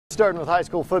Starting with high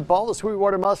school football, the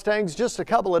Sweetwater Mustangs just a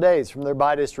couple of days from their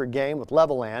bi-district game with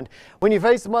Levelland. When you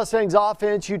face the Mustangs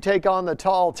offense, you take on the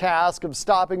tall task of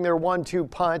stopping their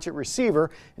 1-2 punch at receiver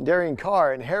in Darian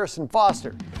Carr and Harrison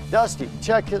Foster. Dusty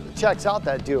checks out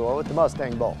that duo at the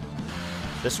Mustang Bowl.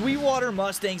 The Sweetwater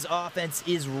Mustangs offense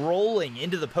is rolling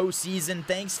into the postseason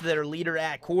thanks to their leader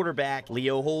at quarterback,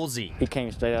 Leo Holsey. He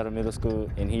came straight out of middle school,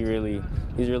 and he's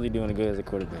really doing good as a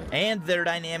quarterback. And their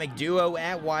dynamic duo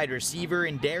at wide receiver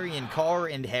in Darian Carr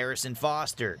and Harrison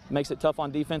Foster. Makes it tough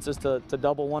on defenses to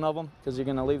double one of them because you're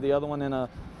going to leave the other one in a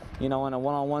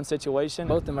one-on-one situation.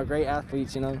 Both of them are great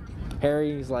athletes,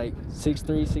 Harry's like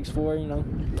 6'3",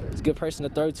 6'4", He's a good person to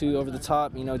throw to over the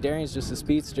top. Darian's just a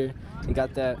speedster. He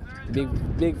got that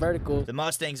big vertical. The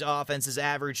Mustangs offense has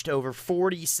averaged over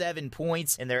 47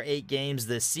 points in their 8 games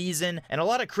this season, and a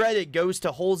lot of credit goes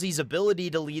to Holsey's ability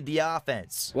to lead the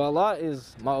offense. Well, a lot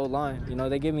is my O-line.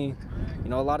 They give me,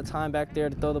 a lot of time back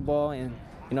there to throw the ball, and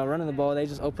running the ball, they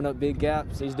just open up big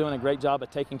gaps. He's doing a great job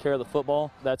at taking care of the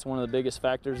football. That's one of the biggest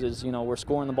factors is, we're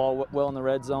scoring the ball well in the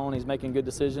red zone. He's making good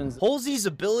decisions. Holsey's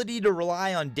ability to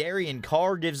rely on Darian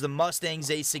Carr gives the Mustangs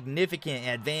a significant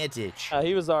advantage.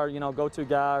 He was our, go-to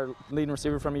guy, our leading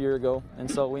receiver from a year ago,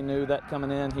 and so we knew that coming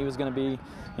in, he was going to be,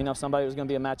 somebody who was going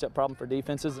to be a matchup problem for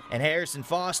defenses. And Harrison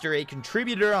Foster, a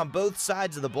contributor on both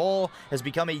sides of the ball, has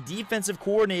become a defensive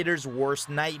coordinator's worst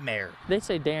nightmare. They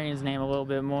say Darian's name a little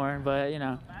bit more, but,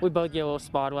 we both get a little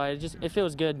spot wide. It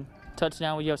feels good.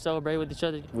 Touchdown, we go celebrate with each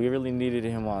other. We really needed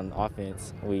him on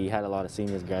offense. We had a lot of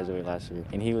seniors graduate last year,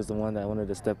 and he was the one that wanted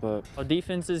to step up. Well,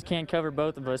 defenses can't cover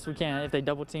both of us. We can't. If they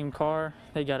double team Carr,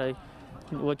 they got to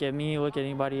look at me, look at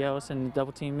anybody else, and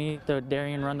double team me. The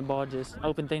Darian run the ball, just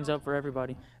open things up for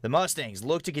everybody. The Mustangs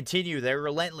look to continue their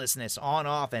relentlessness on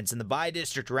offense in the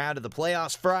bi-district round of the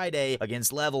playoffs Friday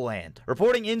against Levelland.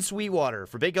 Reporting in Sweetwater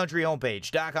for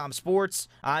BigCountryHomepage.com Sports,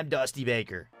 I'm Dusty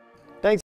Baker.